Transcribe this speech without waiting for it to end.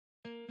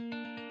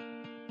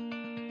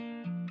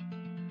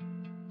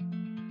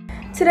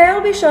Today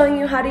I'll be showing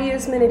you how to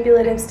use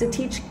manipulatives to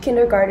teach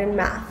kindergarten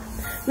math.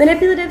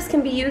 Manipulatives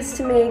can be used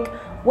to make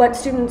what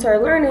students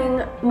are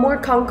learning more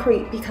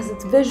concrete because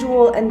it's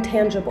visual and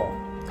tangible.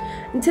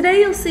 And today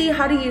you'll see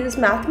how to use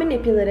math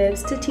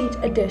manipulatives to teach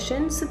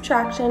addition,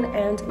 subtraction,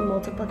 and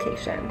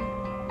multiplication.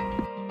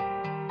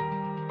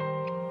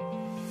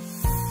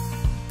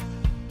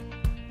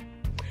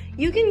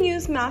 You can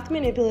use math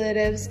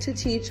manipulatives to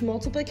teach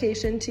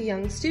multiplication to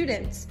young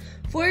students.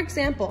 For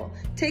example,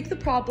 take the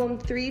problem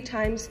 3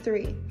 times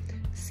 3.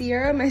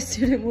 Sierra, my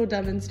student, will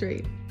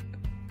demonstrate.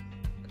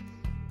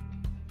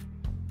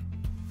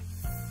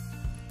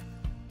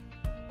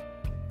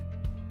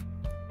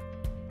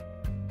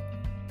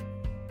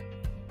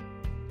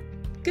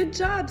 Good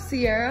job,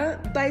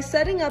 Sierra. By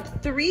setting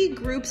up 3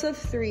 groups of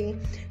 3,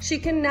 she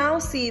can now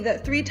see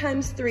that 3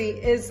 times 3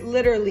 is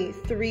literally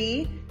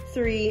 3,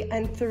 3,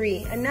 and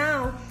 3. And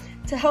now,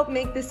 to help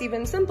make this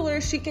even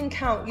simpler, she can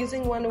count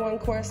using one-to-one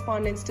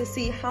correspondence to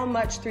see how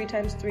much 3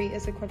 times 3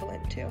 is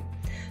equivalent to.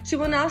 She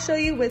will now show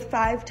you with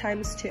 5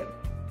 times 2.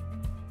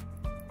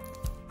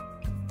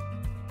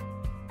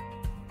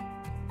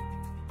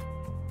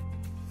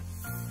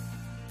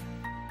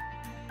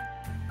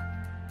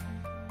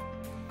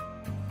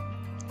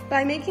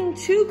 By making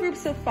 2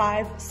 groups of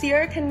 5,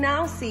 Sierra can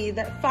now see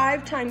that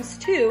 5 times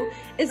 2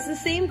 is the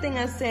same thing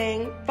as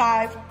saying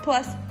 5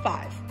 plus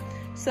 5.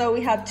 So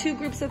we have 2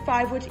 groups of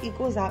 5, which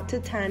equals out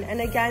to 10.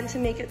 And again, to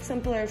make it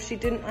simpler, if she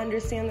didn't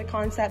understand the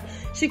concept,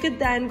 she could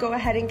then go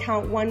ahead and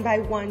count 1 by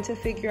 1 to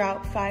figure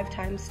out 5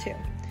 times 2.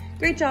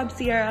 Great job,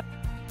 Sierra.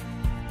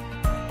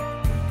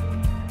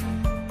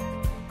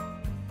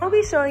 I'll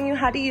be showing you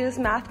how to use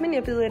math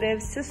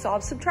manipulatives to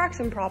solve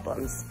subtraction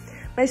problems.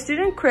 My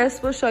student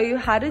Chris will show you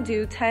how to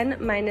do 10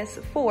 minus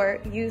 4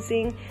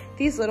 using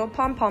these little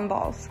pom-pom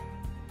balls.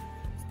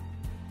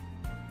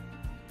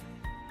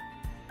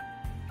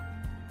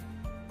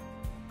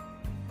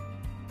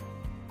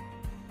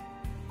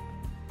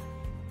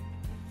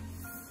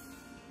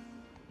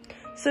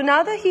 So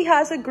now that he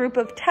has a group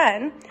of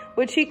 10,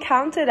 which he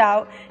counted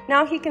out,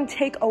 now he can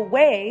take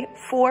away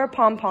 4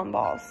 pom-pom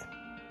balls.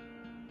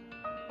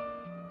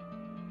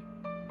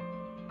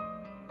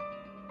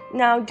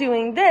 Now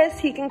doing this,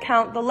 he can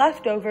count the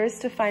leftovers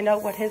to find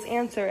out what his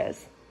answer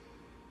is.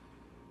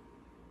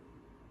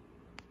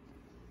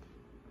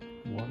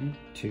 1,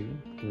 2,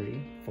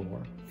 3, 4,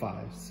 5,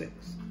 6.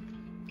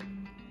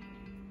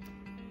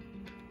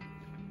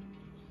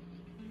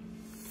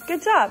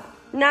 Good job.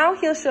 Now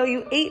he'll show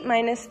you 8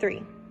 minus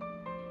 3.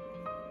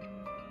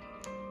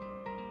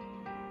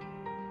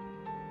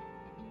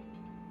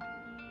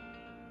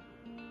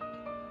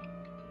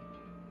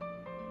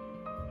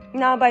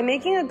 Now by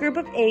making a group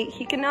of 8,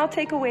 he can now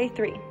take away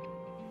 3.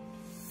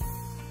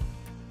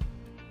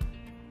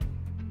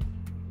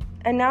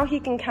 And now he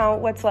can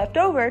count what's left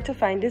over to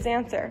find his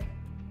answer.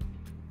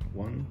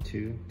 1,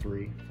 2,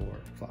 3, 4,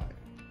 5.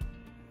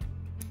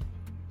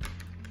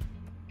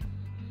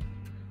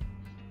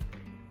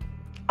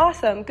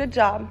 Awesome, good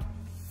job.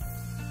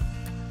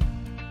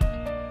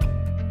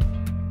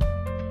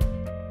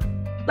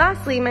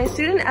 Lastly, my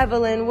student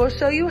Evelyn will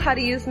show you how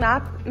to use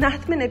math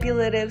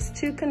manipulatives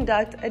to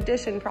conduct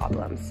addition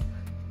problems.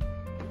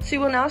 She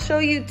will now show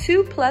you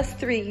 2 plus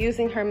 3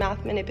 using her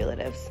math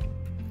manipulatives.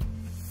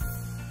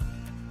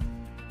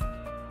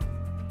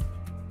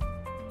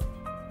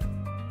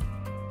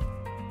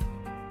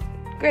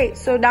 Great,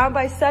 so now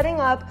by setting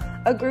up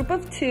a group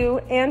of 2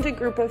 and a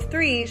group of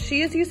 3,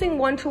 she is using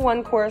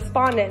one-to-one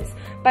correspondence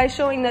by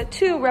showing that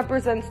 2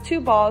 represents 2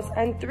 balls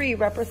and 3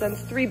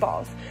 represents 3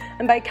 balls.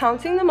 And by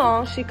counting them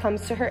all, she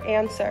comes to her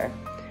answer.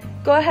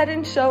 Go ahead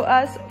and show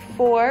us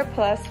 4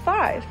 plus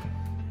 5.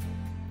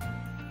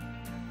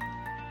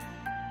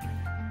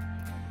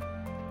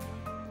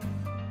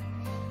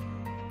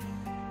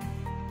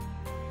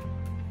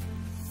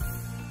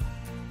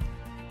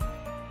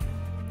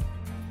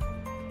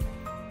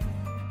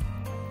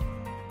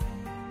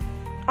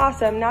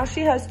 Awesome, now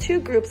she has 2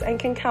 groups and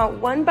can count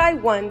 1 by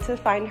 1 to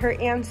find her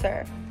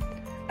answer.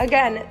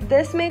 Again,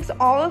 this makes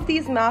all of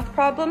these math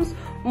problems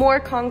more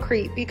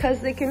concrete because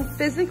they can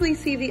physically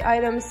see the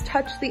items,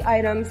 touch the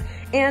items,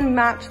 and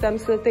match them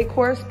so that they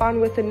correspond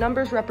with the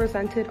numbers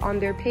represented on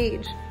their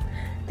page.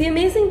 The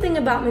amazing thing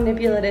about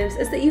manipulatives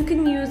is that you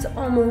can use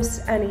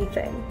almost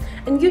anything.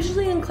 And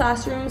usually in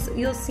classrooms,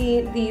 you'll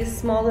see these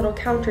small little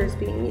counters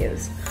being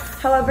used.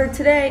 However,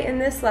 today in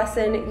this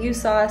lesson, you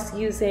saw us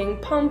using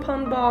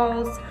pom-pom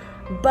balls,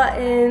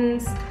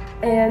 buttons,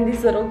 and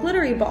these little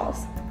glittery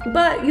balls.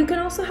 But you can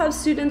also have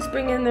students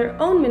bring in their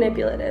own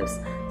manipulatives,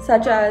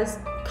 such as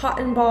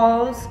cotton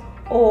balls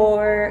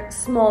or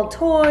small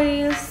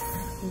toys,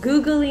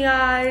 googly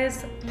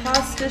eyes,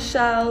 pasta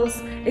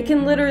shells. It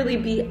can literally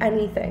be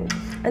anything.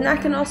 And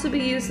that can also be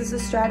used as a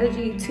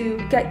strategy to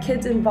get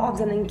kids involved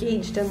and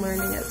engaged in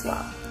learning as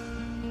well.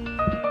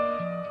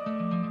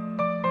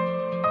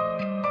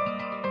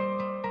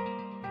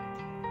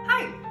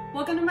 Hi,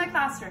 welcome to my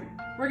classroom.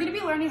 We're going to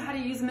be learning how to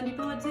use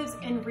manipulatives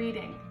in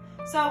reading.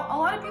 So a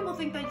lot of people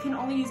think that you can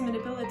only use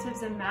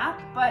manipulatives in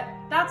math, but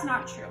that's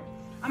not true.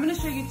 I'm going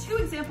to show you 2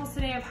 examples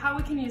today of how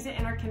we can use it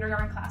in our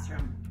kindergarten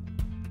classroom.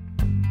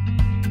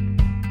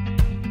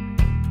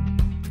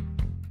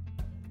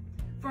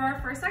 For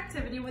our first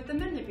activity with the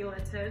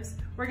manipulatives,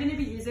 we're going to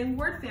be using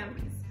word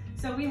families.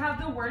 So we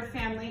have the word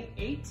family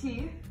AT,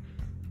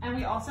 and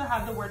we also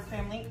have the word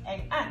family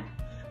AN.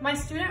 My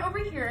student over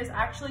here is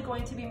actually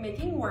going to be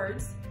making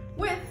words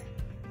with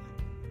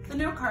the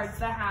note cards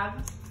that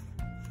have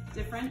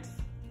different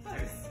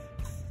letters,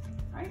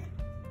 right?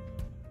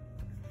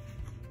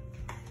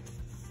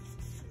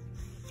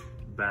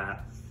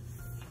 Bat,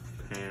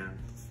 pan,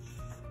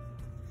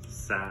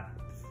 sat,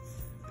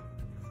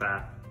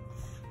 fat,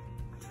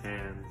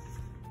 tan,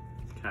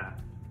 cat.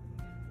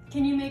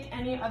 Can you make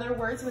any other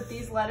words with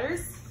these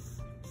letters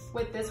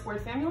with this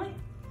word family?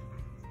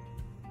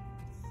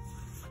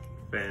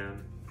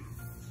 Fan,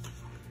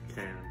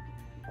 can.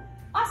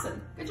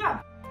 Awesome, good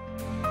job.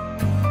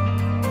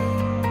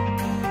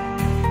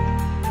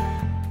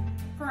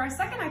 For our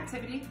second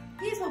activity,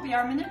 these will be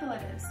our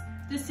manipulatives.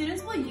 The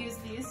students will use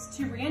these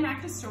to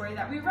reenact a story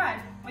that we read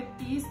with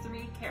these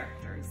 3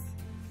 characters.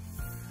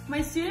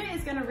 My student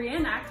is going to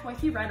reenact what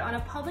he read on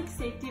a public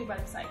safety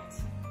website.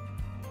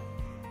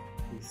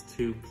 These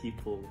 2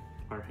 people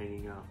are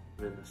hanging out,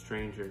 then a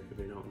stranger who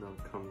they don't know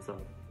comes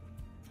up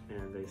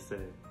and they say,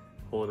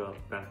 "Hold up,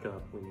 back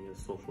up, we need a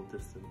social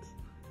distance."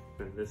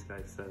 And this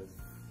guy says,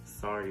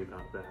 "Sorry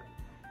about that,"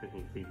 and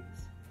he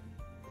leaves.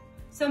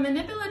 So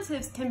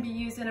manipulatives can be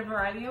used in a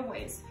variety of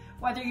ways,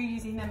 whether you're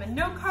using them in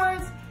note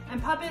cards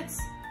and puppets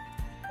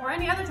or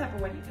any other type of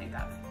way you think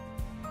of.